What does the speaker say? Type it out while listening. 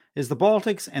Is the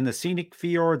Baltics and the scenic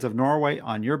fjords of Norway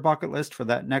on your bucket list for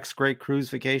that next great cruise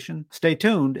vacation? Stay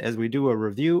tuned as we do a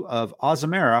review of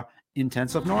Azamara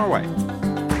Intensive Norway.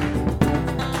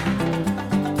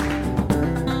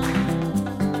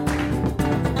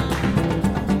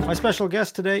 My special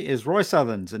guest today is Roy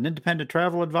Suthons, an independent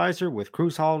travel advisor with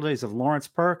Cruise Holidays of Lawrence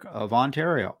Park of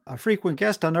Ontario. A frequent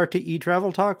guest on RTE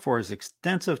Travel Talk for his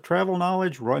extensive travel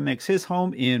knowledge, Roy makes his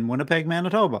home in Winnipeg,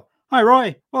 Manitoba. Hi,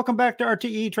 Roy. Welcome back to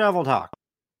RTE Travel Talk.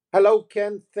 Hello,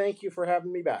 Ken. Thank you for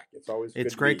having me back. It's always good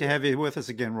It's to great be to here. have you with us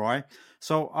again, Roy.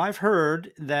 So I've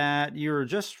heard that you're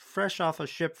just fresh off a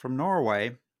ship from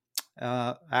Norway,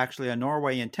 actually a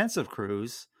Norway intensive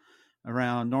cruise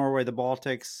around Norway, the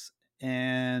Baltics,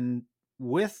 and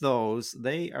with those,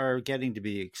 they are getting to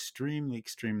be extremely,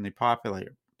 extremely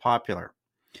popular.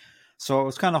 So I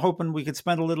was kind of hoping we could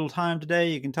spend a little time today.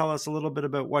 You can tell us a little bit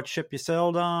about what ship you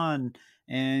sailed on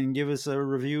and give us a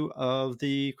review of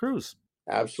the cruise.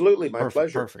 Absolutely, my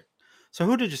pleasure. Perfect. So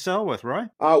who did you sail with, Roy?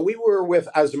 We were with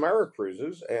Azamara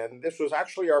Cruises, and this was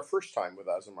actually our first time with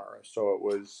Azamara, so it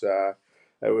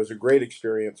was a great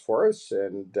experience for us,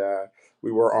 and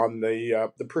we were on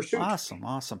the Pursuit.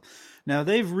 Awesome. Now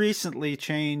they've recently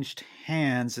changed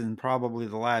hands in probably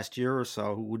the last year or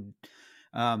so.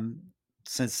 Um,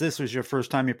 since this was your first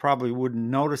time, you probably wouldn't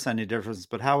notice any difference.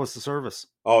 But how was the service?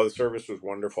 Oh, the service was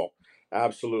wonderful.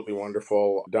 Absolutely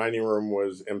wonderful. Dining room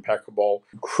was impeccable.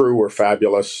 Crew were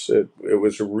fabulous. It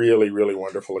was a really, really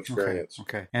wonderful experience.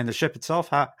 Okay. And the ship itself,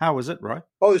 how was it, Roy?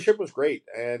 Oh, the ship was great,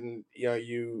 and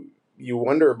you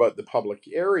wonder about the public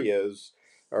areas,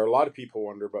 or a lot of people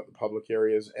wonder about the public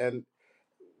areas. And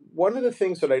one of the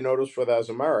things that I noticed with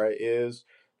Azamara is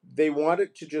they want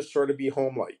it to just sort of be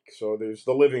home-like. So there's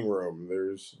the living room,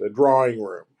 there's the drawing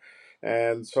room,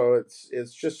 and so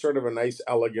it's just sort of a nice,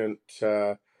 elegant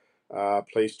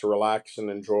place to relax and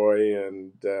enjoy,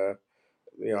 and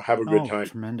have a good time.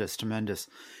 Tremendous.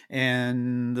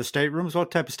 And the staterooms,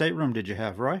 what type of stateroom did you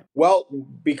have, Roy? Well,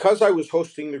 because I was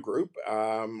hosting the group,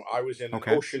 I was in an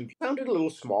Okay. ocean. Sounded a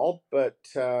little small, but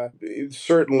it's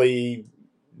certainly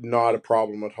not a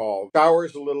problem at all.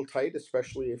 Shower's a little tight,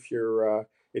 especially if you're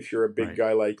a big Right.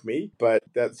 guy like me. But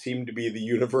that seemed to be the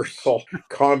universal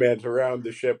comment around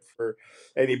the ship for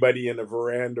anybody in a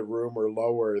veranda room or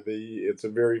lower. It's a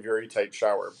very, very tight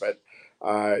shower, but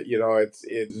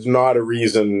it's not a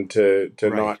reason to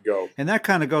Right. not go. And that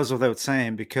kind of goes without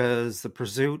saying because the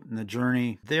Pursuit and the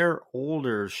Journey, they're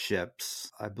older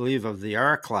ships, I believe, of the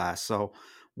R class. So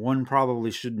one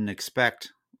probably shouldn't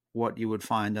expect what you would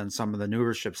find on some of the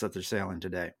newer ships that they're sailing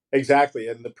today. Exactly.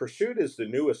 And the Pursuit is the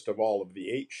newest of all of the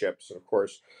 8 ships. And of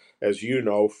course, as you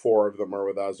know, 4 of them are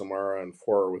with Azamara and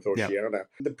 4 are with Oceana. Yep.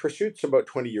 The Pursuit's about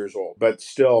 20 years old, but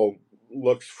still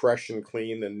looks fresh and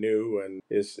clean and new and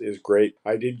is great.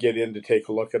 I did get in to take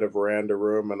a look at a veranda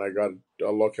room, and I got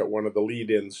a look at one of the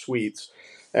lead-in suites,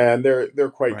 and they're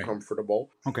quite comfortable.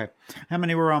 Okay. How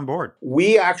many were on board?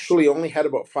 We actually only had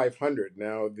about 500.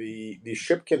 Now the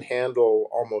ship can handle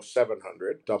almost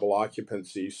 700 double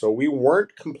occupancy, so we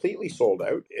weren't completely sold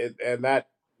out, and that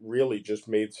really just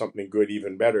made something good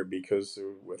even better because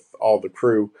with all the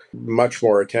crew much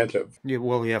more attentive. Yeah,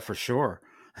 well, yeah, for sure.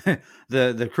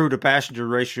 The crew to passenger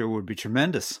ratio would be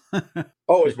tremendous.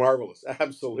 Oh, it's marvelous.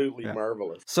 Absolutely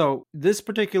marvelous. So this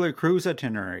particular cruise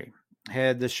itinerary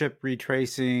had the ship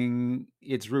retracing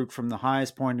its route from the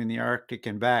highest point in the Arctic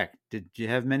and back. Did you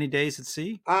have many days at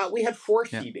sea? We had 4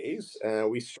 sea days.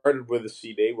 We started with a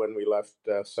sea day when we left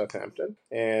Southampton,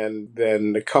 and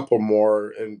then a couple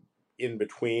more in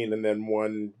between, and then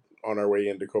one on our way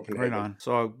into Copenhagen. Right on.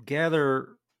 So I gather,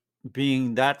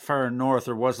 being that far north,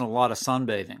 there wasn't a lot of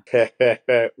sunbathing.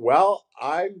 Well,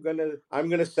 I'm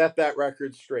gonna set that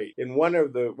record straight. In one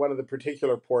of the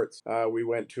particular ports, we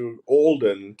went to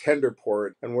Olden Tender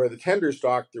Port, and where the tenders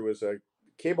docked, there was a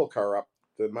cable car up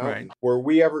the mountain. Right. Were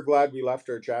we ever glad we left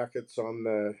our jackets on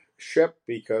the ship,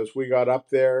 because we got up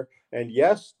there, and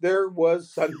yes, there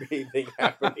was sunbathing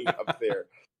happening up there.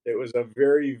 It was a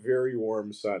very, very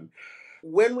warm sun.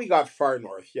 When we got far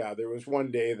north, yeah, there was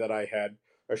one day that I had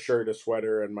a shirt, a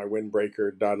sweater, and my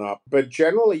windbreaker done up. But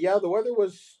generally, yeah, the weather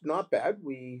was not bad.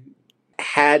 We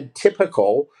had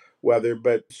typical weather,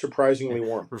 but surprisingly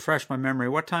warm. Refresh my memory.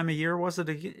 What time of year was it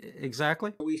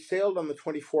exactly? We sailed on the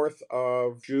 24th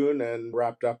of June and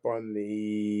wrapped up on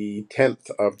the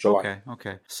 10th of July.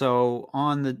 Okay. So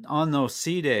on those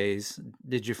sea days,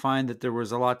 did you find that there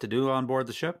was a lot to do on board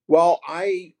the ship? Well,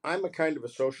 I'm a kind of a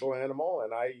social animal,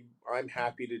 and I'm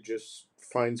happy to just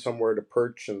find somewhere to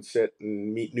perch and sit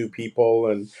and meet new people,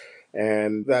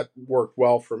 and that worked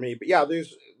well for me. But yeah,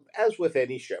 there's, as with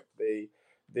any ship,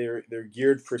 they're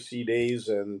geared for sea days,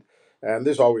 and And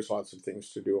there's always lots of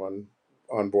things to do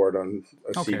on board on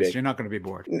a sea Okay, so day. you're not going to be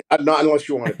bored. Not unless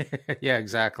you want to. Yeah,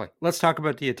 exactly. Let's talk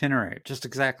about the itinerary. Just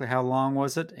exactly how long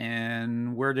was it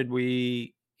and where did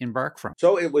we embark from?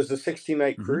 So it was a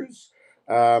 16-night Mm-hmm. cruise.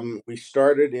 We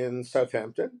started in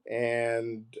Southampton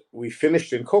and we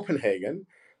finished in Copenhagen.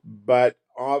 But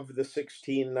of the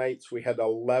 16 nights, we had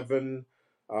 11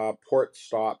 port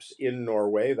stops in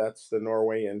Norway. That's the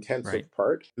Norway intensive Right.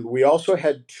 part. We also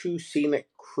had 2 scenic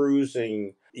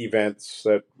cruising events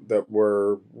that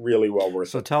were really well worth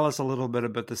So it. tell us a little bit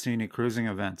about the scenic cruising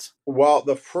events. Well,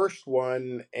 the first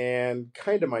one and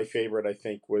kind of my favorite, I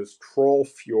think, was Troll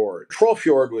Fjord. Troll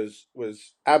Fjord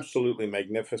was absolutely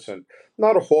magnificent.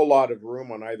 Not a whole lot of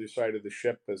room on either side of the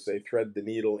ship as they thread the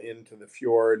needle into the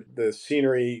fjord. The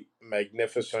scenery,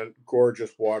 magnificent,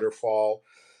 gorgeous waterfall.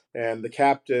 And the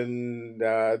captain,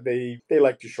 they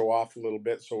like to show off a little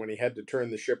bit. So when he had to turn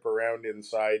the ship around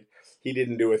inside, he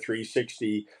didn't do a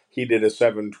 360. He did a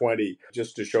 720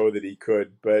 just to show that he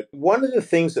could. But one of the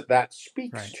things that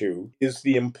speaks Right. to is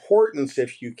the importance,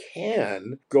 if you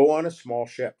can, go on a small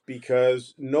ship,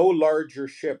 because no larger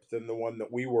ship than the one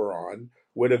that we were on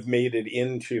would have made it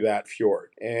into that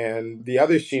fjord. And the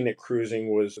other scenic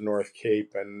cruising was North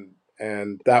Cape,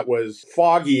 and that was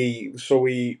foggy. So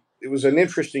it was an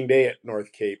interesting day at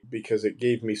North Cape because it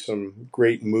gave me some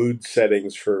great mood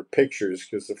settings for pictures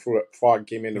because the fog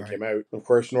came in and Right. came out. Of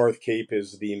course, North Cape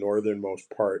is the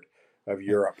northernmost part of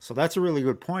Yeah. Europe. So that's a really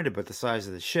good point about the size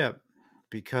of the ship,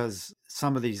 because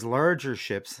some of these larger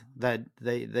ships that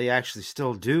they actually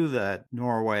still do that,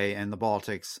 Norway and the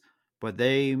Baltics, but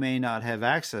they may not have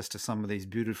access to some of these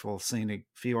beautiful scenic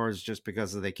fjords just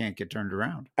because they can't get turned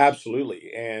around.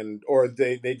 Absolutely. And or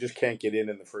they just can't get in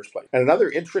the first place. And another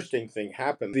interesting thing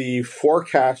happened. The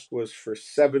forecast was for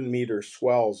 7-meter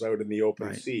swells out in the open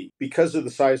Right. sea. Because of the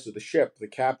size of the ship, the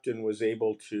captain was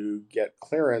able to get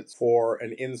clearance for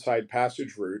an inside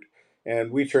passage route. And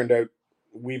we turned out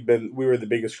we were the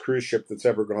biggest cruise ship that's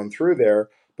ever gone through there,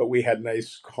 but we had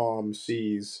nice calm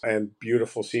seas and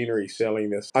beautiful scenery sailing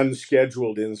this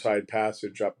unscheduled inside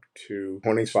passage up to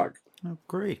Koningsvag. Oh,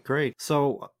 great, great.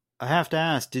 So I have to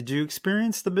ask, did you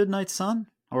experience the midnight sun,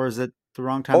 or is it the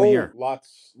wrong time of Oh, year?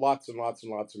 lots and lots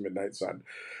and lots of midnight sun.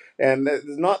 And it's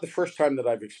not the first time that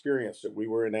I've experienced it. We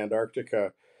were in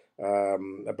Antarctica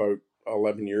about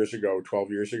 11 years ago,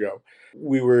 12 years ago.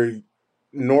 We were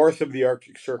north of the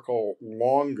Arctic Circle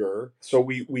longer, so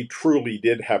we truly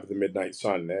did have the midnight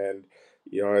sun. And,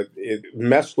 it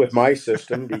messed with my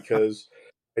system because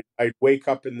I'd wake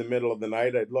up in the middle of the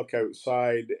night, I'd look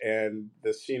outside, and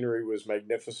the scenery was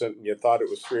magnificent, and you thought it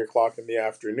was 3 o'clock in the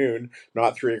afternoon,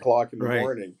 not 3 o'clock in the Right.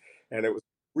 morning. And it was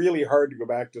really hard to go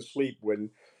back to sleep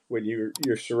when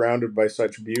you're surrounded by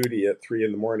such beauty at 3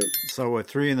 in the morning. So at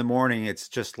 3 in the morning, it's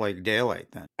just like daylight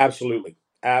then. Absolutely,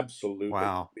 absolutely.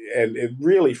 Wow. And it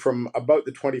really, from about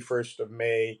the 21st of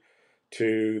May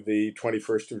to the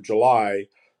 21st of July,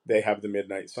 they have the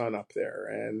midnight sun up there,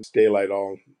 and it's daylight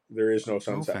all. There is no Oh,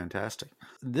 sunset. fantastic.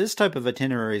 This type of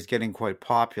itinerary is getting quite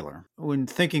popular. When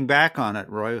thinking back on it,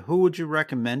 Roy, who would you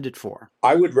recommend it for?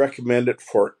 I would recommend it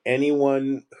for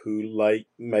anyone who likes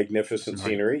magnificent Right.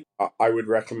 scenery. I would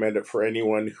recommend it for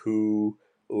anyone who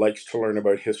likes to learn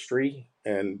about history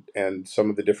and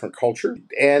some of the different cultures,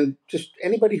 and just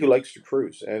anybody who likes to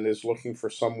cruise and is looking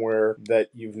for somewhere that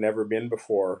you've never been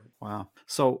before. Wow.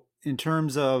 So in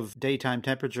terms of daytime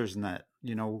temperatures and that,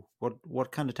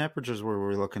 what kind of temperatures were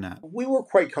we looking at? We were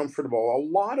quite comfortable. A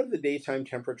lot of the daytime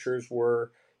temperatures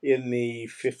were in the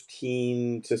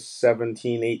 15 to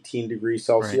 17, 18 degrees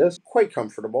Right. Celsius. Quite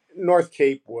comfortable. North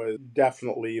Cape was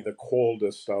definitely the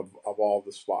coldest of all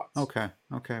the spots. Okay.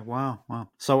 Okay. Wow. Wow.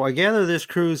 So I gather this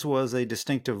cruise was a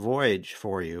distinctive voyage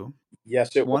for you.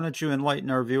 Yes, it was. Why don't you enlighten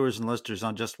our viewers and listeners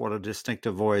on just what a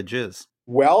distinctive voyage is?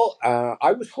 Well,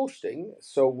 I was hosting.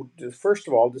 So, first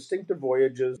of all, Distinctive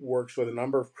Voyages works with a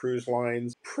number of cruise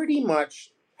lines, pretty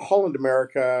much Holland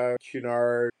America,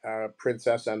 Cunard,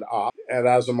 Princess, and Op. And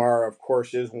Azamara, of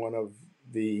course, is one of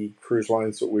the cruise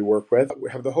lines that we work with.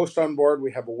 We have the host on board,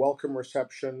 we have a welcome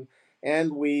reception,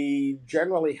 and we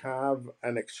generally have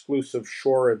an exclusive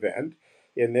shore event.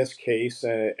 In this case,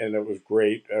 and it was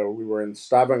great, we were in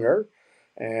Stavanger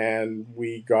and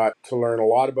we got to learn a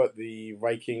lot about the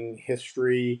Viking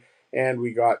history. And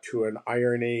we got to an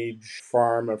Iron Age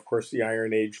farm. Of course, the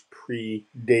Iron Age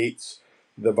predates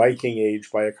the Viking Age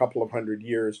by a couple of hundred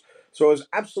years. So it was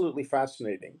absolutely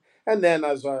fascinating. And then,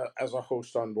 as a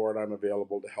host on board, I'm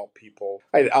available to help people.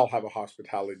 I'll have a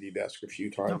hospitality desk a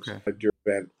few times Okay. during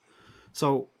the event.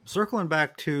 So circling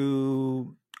back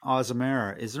to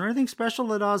Azamara, is there anything special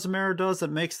that Azamara does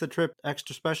that makes the trip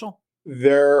extra special?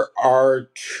 There are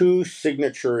two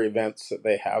signature events that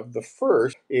they have. The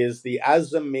first is the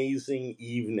Azamazing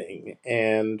evening,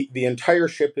 and the entire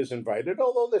ship is invited,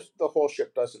 although the whole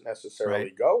ship doesn't necessarily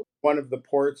Right. go. One of the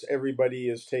ports, everybody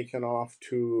is taken off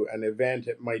to an event.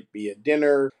 It might be a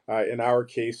dinner. In our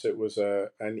case, it was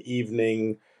an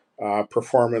evening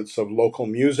performance of local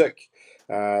music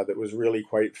that was really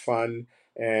quite fun.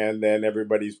 And then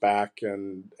everybody's back,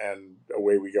 and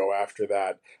away we go after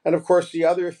that. And of course, the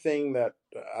other thing that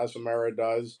Azamara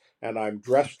does, and I'm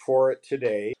dressed for it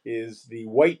today, is the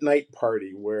White Night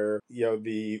Party, where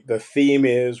the theme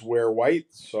is wear white.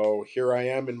 So here I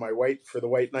am in my white for the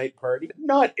White Night Party.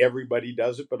 Not everybody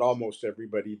does it, but almost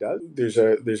everybody does.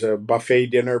 There's a buffet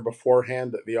dinner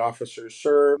beforehand that the officers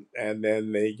serve, and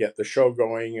then they get the show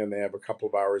going, and they have a couple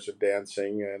of hours of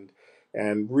dancing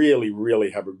and really,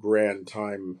 really have a grand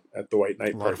time at the White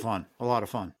Night A lot of Party. fun. A lot of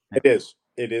fun. It is.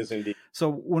 It is indeed. So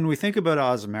when we think about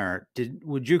Azamara,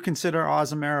 would you consider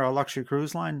Azamara a luxury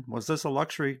cruise line? Was this an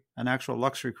actual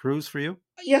luxury cruise for you?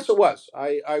 Yes, it was.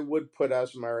 I would put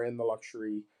Azamara in the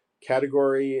luxury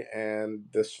category, and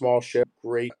the small ship,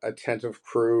 great attentive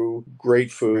crew,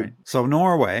 great food. Right. So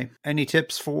Norway, any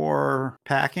tips for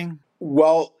packing?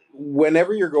 Well,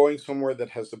 whenever you're going somewhere that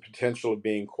has the potential of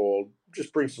being cold,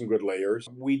 just bring some good layers.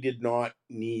 We did not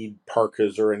need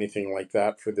parkas or anything like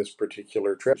that for this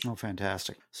particular trip. Oh,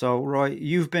 fantastic. So Roy,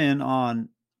 you've been on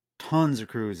tons of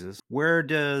cruises. Where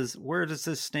does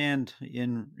this stand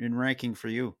in ranking for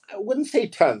you? I wouldn't say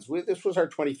tons. This was our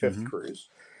 25th cruise.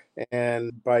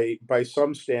 And by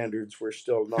some standards, we're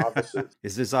still novices.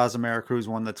 Is this Azamara cruise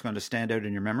one that's going to stand out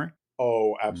in your memory?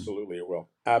 Oh, absolutely it will.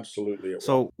 Absolutely it will.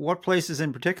 So what places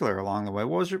in particular along the way?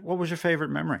 What was your favorite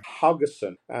memory?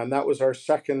 Haugesund, and that was our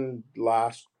second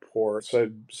last port.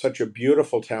 Such a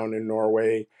beautiful town in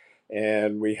Norway,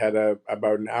 and we had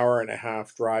about an hour and a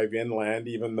half drive inland,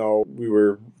 even though we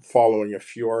were following a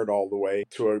fjord all the way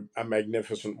to a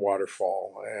magnificent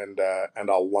waterfall, and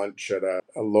a lunch at a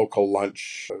local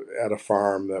lunch at a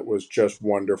farm that was just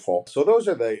wonderful. So those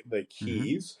are the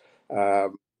keys.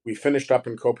 We finished up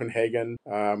in Copenhagen.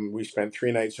 We spent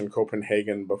 3 nights in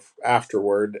Copenhagen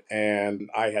afterward, and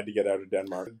I had to get out of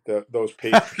Denmark. Those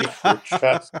pastries were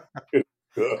just too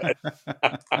good.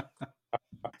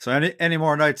 So any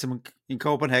more nights in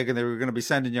Copenhagen, they were going to be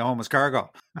sending you home as cargo.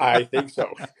 I think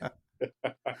so.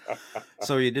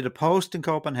 So you did a post in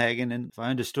Copenhagen, and if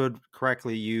I understood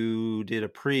correctly, you did a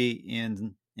pre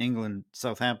in England,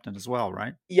 Southampton as well,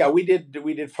 right? Yeah, we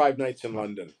did 5 nights in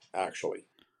London, actually.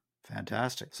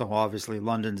 Fantastic. So obviously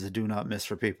London's a do not miss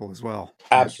for people as well.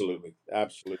 Absolutely.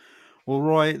 Absolutely. Well,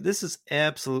 Roy, this is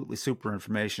absolutely super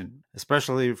information,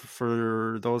 especially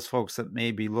for those folks that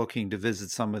may be looking to visit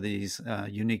some of these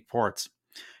unique ports.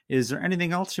 Is there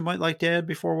anything else you might like to add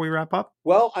before we wrap up?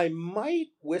 Well, I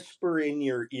might whisper in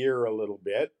your ear a little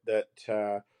bit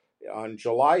that on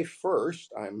July 1st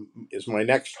is my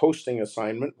next hosting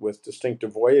assignment with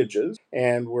Distinctive Voyages,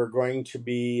 and we're going to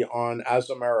be on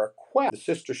Azamara Quest, the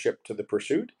sister ship to the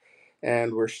Pursuit.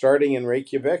 And we're starting in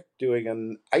Reykjavik, doing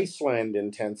an Iceland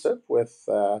intensive with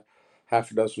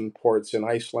half a dozen ports in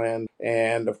Iceland.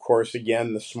 And of course,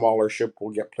 again, the smaller ship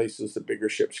will get places that bigger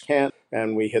ships can't.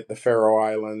 And we hit the Faroe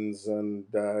Islands and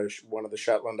one of the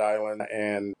Shetland Islands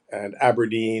and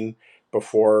Aberdeen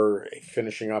before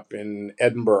finishing up in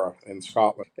Edinburgh in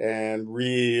Scotland. And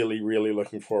really, really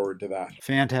looking forward to that.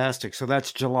 Fantastic. So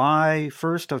that's July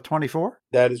 1st of 24?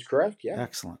 That is correct, yeah.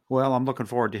 Excellent. Well, I'm looking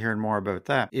forward to hearing more about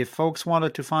that. If folks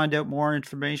wanted to find out more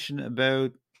information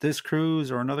about this cruise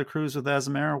or another cruise with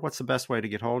Azamara, what's the best way to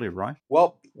get hold of you, Roy?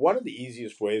 Well, one of the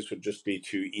easiest ways would just be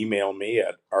to email me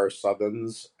at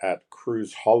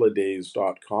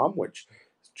rsuthons@cruiseholidays.com, which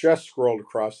is just scrolled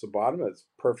across the bottom. It's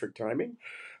perfect timing.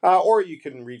 Or you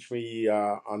can reach me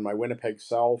on my Winnipeg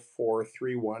cell,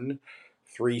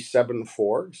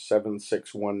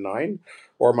 431-374-7619,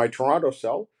 or my Toronto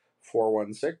cell,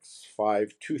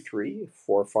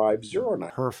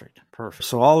 416-523-4509. Perfect.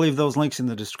 So I'll leave those links in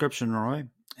the description, Roy.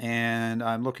 And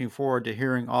I'm looking forward to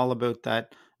hearing all about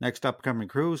that next upcoming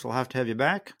cruise. We'll have to have you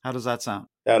back. How does that sound?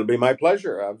 That'll be my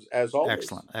pleasure, as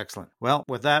always. Excellent. Well,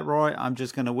 with that, Roy, I'm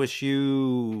just going to wish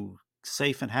you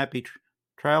safe and happy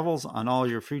travels on all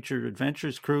your future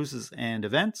adventures, cruises, and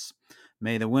events.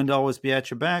 May the wind always be at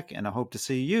your back, and I hope to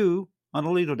see you on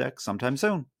a Lido deck sometime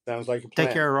soon. Sounds like a plan.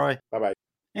 Take care, Roy. Bye-bye.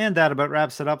 And that about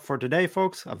wraps it up for today,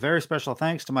 folks. A very special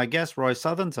thanks to my guest, Roy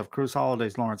Suthons of Cruise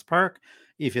Holidays Lawrence Park.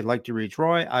 If you'd like to reach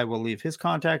Roy, I will leave his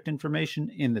contact information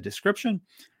in the description.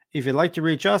 If you'd like to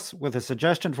reach us with a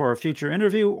suggestion for a future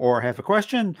interview or have a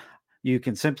question, you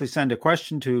can simply send a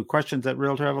question to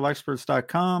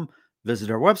questions@realtravelexperts.com.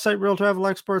 Visit our website,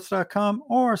 realtravelexperts.com,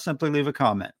 or simply leave a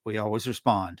comment. We always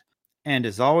respond. And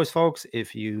as always, folks,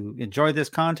 if you enjoy this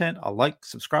content, a like,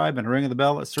 subscribe, and a ring of the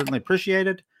bell is certainly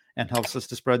appreciated and helps us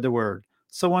to spread the word.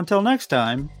 So until next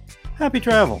time, happy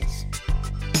travels.